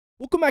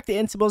Welcome back to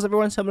Intables,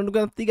 everyone. So I'm going to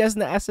go with you guys in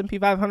the S&P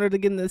 500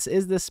 again. This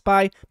is the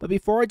SPY. But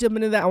before I jump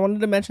into that, I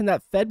wanted to mention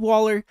that Fed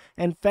Waller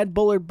and Fed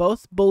Bull are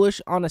both bullish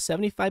on a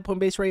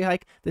 75-point base rate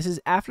hike. This is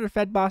after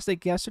Fed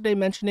Bostic yesterday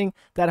mentioning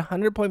that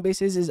 100-point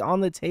basis is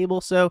on the table.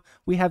 So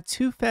we have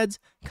two Feds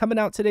coming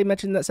out today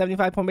mentioning that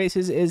 75-point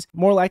basis is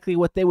more likely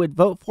what they would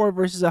vote for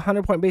versus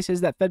 100-point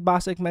basis that Fed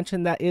Bostic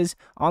mentioned that is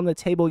on the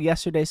table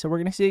yesterday. So we're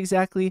going to see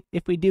exactly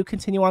if we do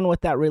continue on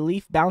with that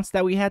relief bounce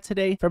that we had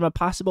today from a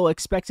possible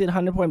expected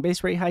 100-point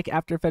base rate hike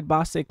after Fed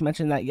Bostic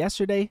mentioned that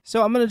yesterday.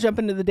 So I'm going to jump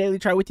into the daily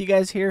chart with you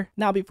guys here.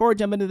 Now, before I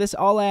jump into this,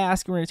 all I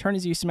ask in return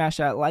is you smash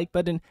that like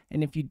button.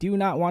 And if you do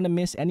not want to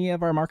miss any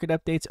of our market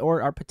updates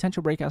or our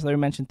potential breakouts that we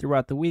mentioned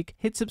throughout the week,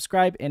 hit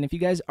subscribe. And if you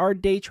guys are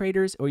day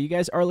traders or you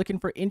guys are looking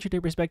for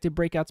intraday perspective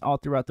breakouts all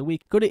throughout the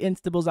week, go to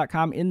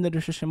instables.com in the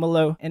description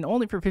below. And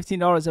only for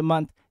 $15 a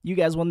month, you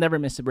guys will never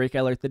miss a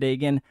breakout alert today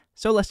again.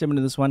 So let's jump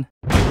into this one.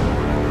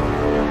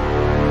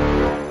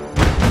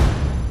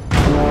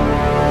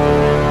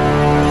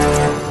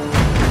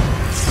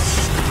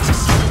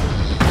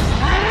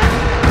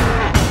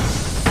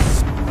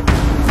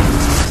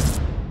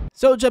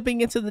 So jumping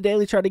into the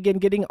daily chart again,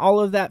 getting all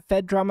of that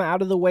Fed drama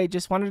out of the way,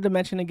 just wanted to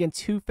mention again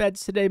two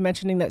Feds today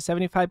mentioning that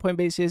 75-point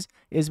basis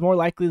is more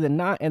likely than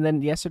not. And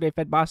then yesterday,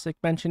 Fed Bostic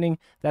mentioning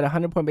that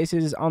 100-point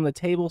basis is on the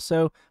table.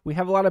 So we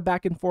have a lot of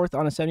back and forth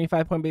on a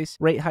 75-point base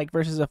rate hike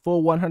versus a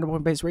full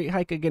 100-point base rate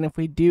hike. Again, if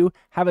we do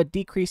have a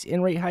decrease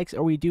in rate hikes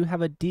or we do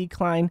have a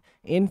decline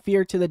in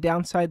fear to the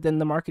downside, then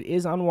the market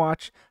is on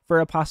watch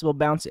for a possible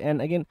bounce.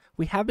 And again,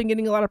 we have been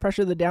getting a lot of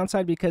pressure to the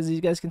downside because as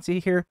you guys can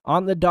see here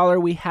on the dollar,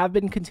 we have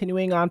been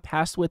continuing on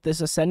past with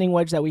this ascending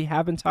wedge that we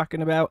have been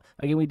talking about.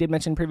 Again, we did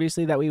mention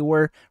previously that we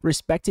were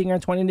respecting our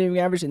 20-day moving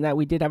average and that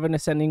we did have an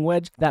ascending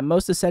wedge, that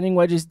most ascending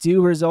wedges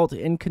do result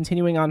in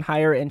continuing on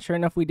higher. And sure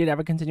enough, we did have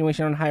a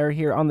continuation on higher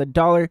here on the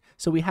dollar.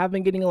 So we have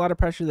been getting a lot of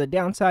pressure to the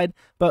downside,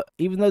 but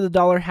even though the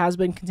dollar has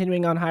been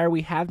continuing on higher,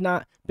 we have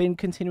not been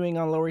continuing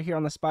on lower here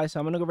on the SPY. So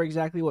I'm going to go over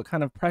exactly what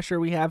kind of pressure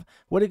we have,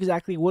 what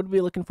exactly would we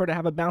be looking for to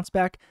have a bounce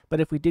back, but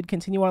if we did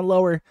continue on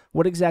lower,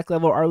 what exact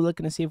level are we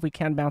looking to see if we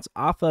can bounce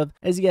off of?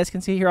 As you guys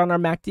can see here on our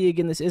MACD,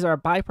 again, this is our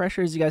buy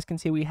pressure. As you guys can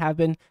see, we have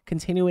been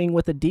continuing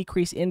with a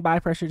decrease in buy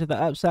pressure to the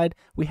upside.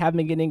 We have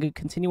been getting a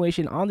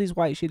continuation on these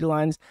white sheeted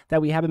lines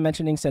that we have been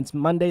mentioning since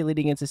Monday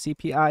leading into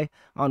CPI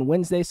on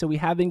Wednesday. So we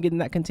have been getting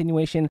that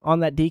continuation on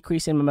that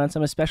decrease in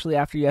momentum, especially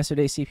after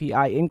yesterday's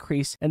CPI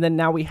increase. And then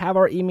now we have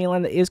our EMA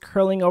line that is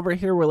curling over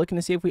here. We're looking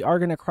to see if we are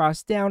going to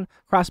cross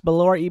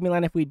below our EMA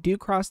line. If we do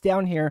cross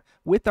down here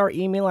with our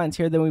EMA lines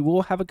here, then we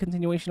will have a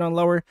continuation on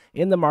lower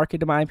in the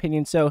market, in my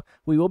opinion. So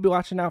we will be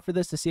watching out for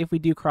this to see if we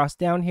do cross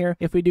down here.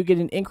 If we do get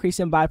an increase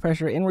in buy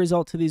pressure in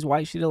result to these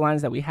white sheeted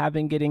lines that we have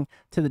been getting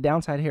to the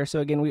downside here. So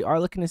again, we are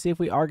looking to see if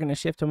we are going to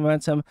shift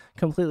momentum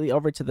completely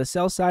over to the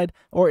sell side,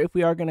 or if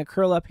we are going to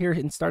curl up here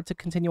and start to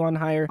continue on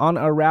higher on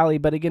a rally.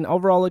 But again,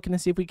 overall looking to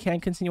see if we can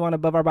continue on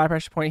above our buy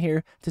pressure point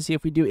here to see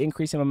if we do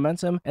increase in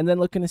momentum, and then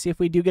looking to see if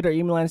we do get our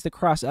EMA lines to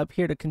cross up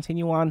here to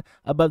continue on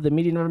above the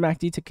median of our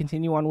MACD to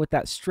continue on with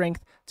that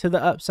strength to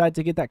the upside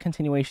to get that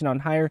continuation on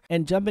higher.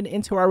 And jumping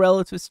into our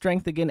relative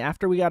strength again,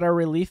 after we got our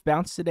relief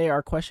bounce today,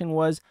 our question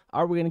was,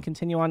 are we going to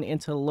continue on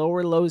into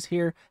lower lows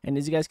here? And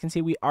as you guys can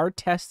see, we are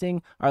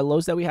testing our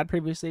lows that we had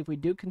previously. If we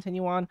do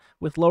continue on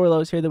with lower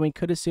lows here, then we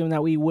could assume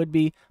that we would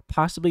be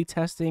possibly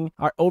testing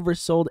our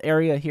oversold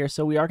area here.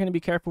 So we are going to be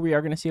careful. We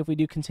are going to see if we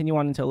do continue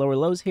on into lower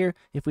lows here.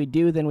 If we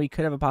do, then we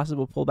could have a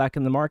possible pullback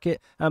in the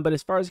market. But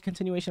as far as a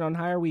continuation on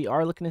higher, we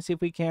are looking to see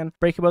if we can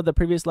break above the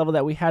previous level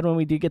that we had when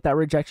we did get that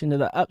rejection to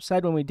the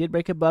upside, when we did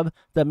break above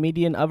the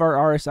median of our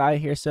RSI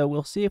here. So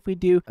we'll see if we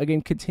do,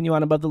 again, continue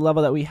on above the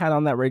level that we had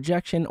on that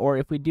rejection, or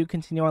if we do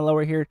continue on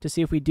lower here to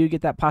see if we do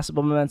get that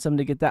possible momentum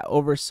to get that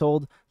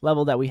oversold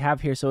level that we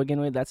have here. So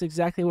again, that's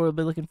exactly what we'll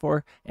be looking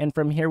for. And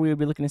from here, we would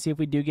be looking to see if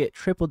we do get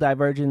triple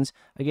divergence,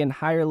 again,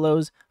 higher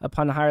lows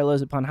upon higher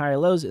lows upon higher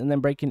lows, and then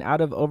breaking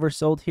out of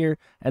oversold here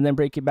and then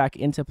breaking back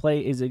into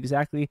play is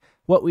exactly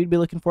what we'd be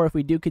looking for if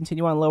we do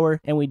continue on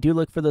lower and we do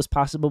look for those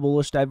possible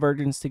bullish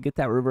divergence to get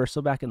that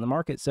reversal back in the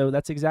market. So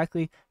that's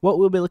exactly what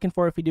we'll be looking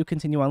for if we do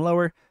continue on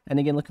lower, and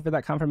again, looking for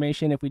that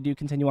confirmation if we do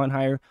continue on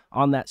higher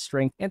on that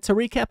strength. And to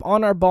recap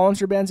on our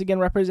Bollinger Bands, again,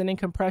 representing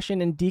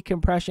compression and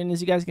decompression,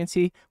 as you guys can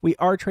see, we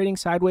are trading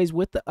sideways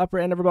with the upper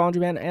end of our Bollinger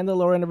Band and the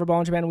lower end of our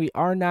Bollinger Band. We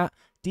are not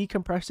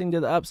decompressing to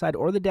the upside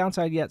or the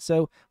downside yet,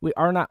 so we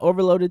are not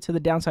overloaded to the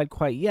downside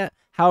quite yet.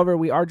 However,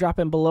 we are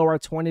dropping below our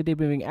 20-day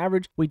moving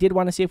average. We did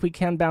want to see if we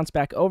can bounce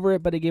back over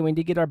it, but again, we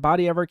did get our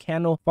body of our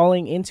candle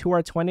falling into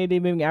our 20-day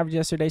moving average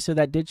yesterday, so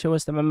that did show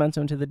us the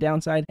momentum to the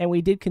downside, and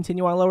we did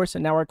continue on lower. So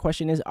now our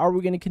question is, are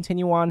we going to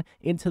continue on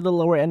into the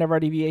lower end of our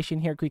deviation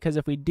here? Because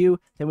if we do,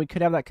 then we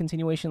could have that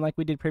continuation like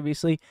we did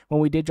previously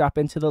when we did drop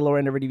into the lower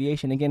end of our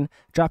deviation. Again,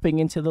 dropping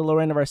into the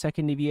lower end of our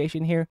second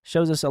deviation here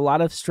shows us a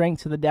lot of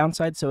strength to the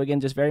downside. So again,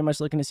 just just very much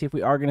looking to see if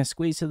we are going to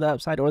squeeze to the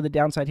upside or the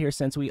downside here,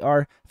 since we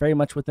are very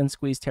much within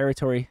squeeze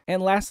territory.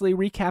 And lastly,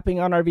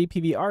 recapping on our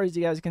VPVR, as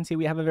you guys can see,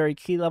 we have a very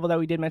key level that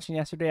we did mention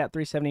yesterday at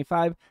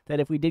 375, that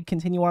if we did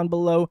continue on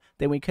below,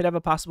 then we could have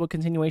a possible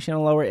continuation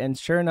on lower. And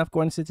sure enough,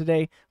 going into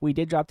today, we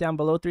did drop down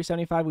below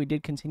 375. We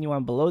did continue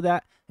on below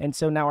that. And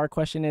so now our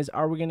question is,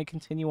 are we going to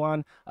continue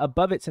on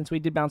above it, since we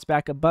did bounce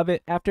back above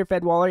it? After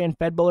Fed Waller and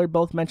Fed Buller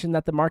both mentioned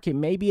that the market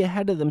may be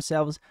ahead of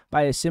themselves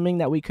by assuming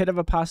that we could have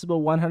a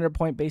possible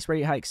 100-point base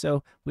rate hike.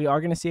 So we are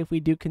going to see if we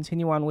do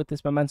continue on with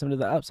this momentum to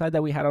the upside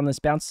that we had on this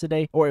bounce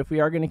today, or if we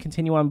are going to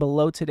continue on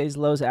below today's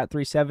lows at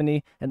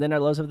 370, and then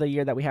our lows of the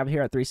year that we have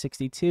here at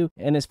 362.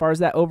 And as far as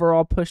that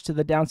overall push to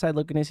the downside,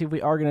 looking to see if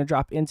we are going to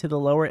drop into the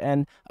lower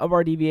end of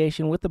our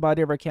deviation with the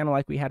body of our candle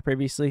like we had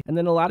previously. And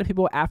then a lot of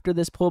people after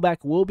this pullback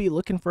will be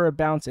looking for a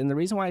bounce. And the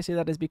reason why I say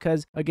that is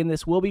because, again,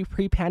 this will be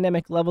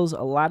pre-pandemic levels.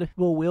 A lot of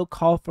people will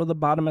call for the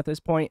bottom at this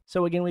point.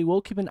 So again, we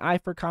will keep an eye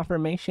for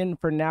confirmation.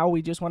 For now,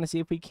 we just want to see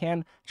if we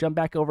can jump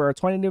back over our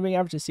 20 moving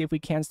average to see if we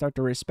can start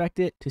to respect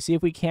it, to see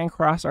if we can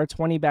cross our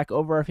 20 back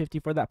over our 50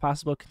 for that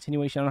possible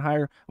continuation on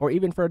higher, or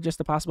even for just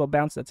a possible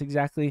bounce. That's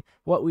exactly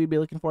what we'd be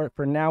looking for.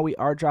 For now, we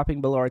are dropping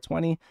below our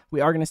 20.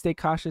 We are going to stay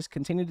cautious,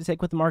 continue to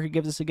take what the market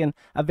gives us. Again,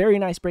 a very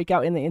nice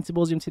breakout in the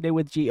Insta Zoom today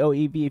with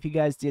𝐒𝐿. If you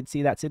guys did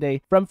see that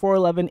today from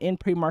 411 in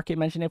pre-market,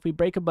 mentioned if we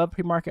break above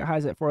pre-market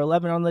highs at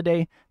 411 on the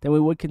day, then we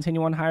would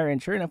continue on higher.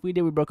 And sure enough, we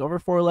did. We broke over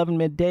 411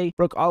 midday,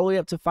 broke all the way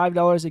up to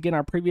 $5. Again,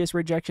 our previous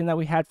rejection that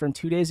we had from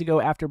 2 days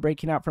ago after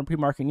breaking out from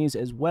pre-market news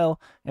as well.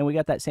 And we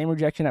got that same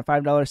rejection at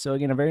 $5. So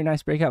again, a very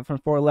nice breakout from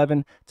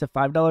 411 to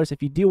 $5.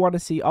 If you do want to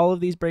see all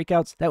of these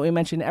breakouts that we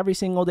mention every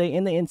single day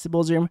in the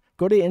Instabills room,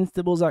 go to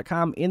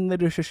instabills.com in the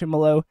description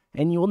below,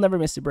 and you will never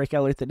miss a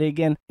breakout alert today.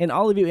 Again, and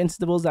all of you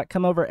Instabills that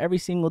come over every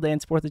single day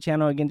and support the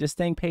channel, again, just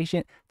staying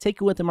patient, take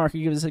what the market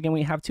gives us. Again,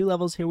 we have two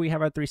levels here. We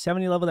have our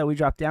 370 level that we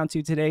dropped down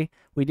to today.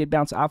 We did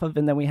bounce off of,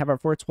 and then we have our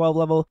 412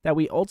 level that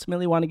we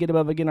ultimately want to get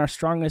above. Again, our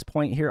strongest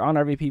point here on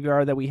our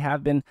VPVR that we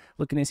have been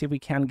looking to see if we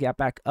can get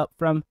back up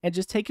from, and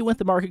just take it what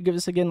the market gives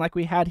us. Again, like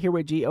we had here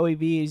with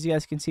𝐒𝐿, as you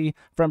guys can see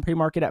from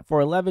pre-market at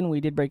 411,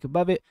 we did break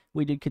above it.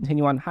 We did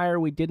continue on higher.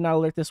 We did not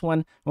alert this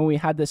one when we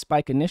had this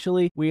spike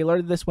initially. We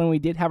alerted this when we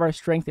did have our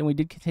strength, and we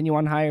did continue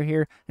on higher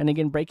here. And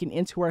again, breaking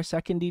into our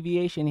second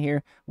deviation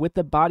here with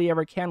the body of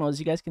our candle. As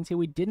you guys can see,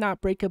 we did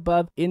not break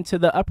above into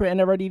the upper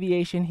end of our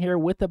deviation here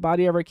with the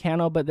body of our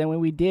candle, but then when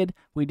we did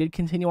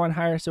continue on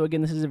higher. So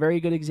again, this is a very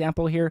good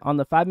example here on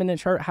the 5-minute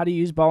chart, how to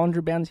use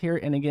Bollinger Bands here.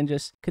 And again,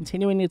 just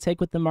continuing to take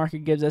what the market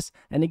gives us.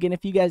 And again,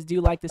 if you guys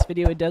do like this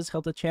video, it does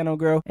help the channel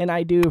grow, and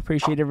I do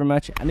appreciate it very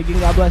much. And again,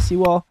 God bless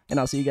you all, and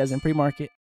I'll see you guys in pre-market.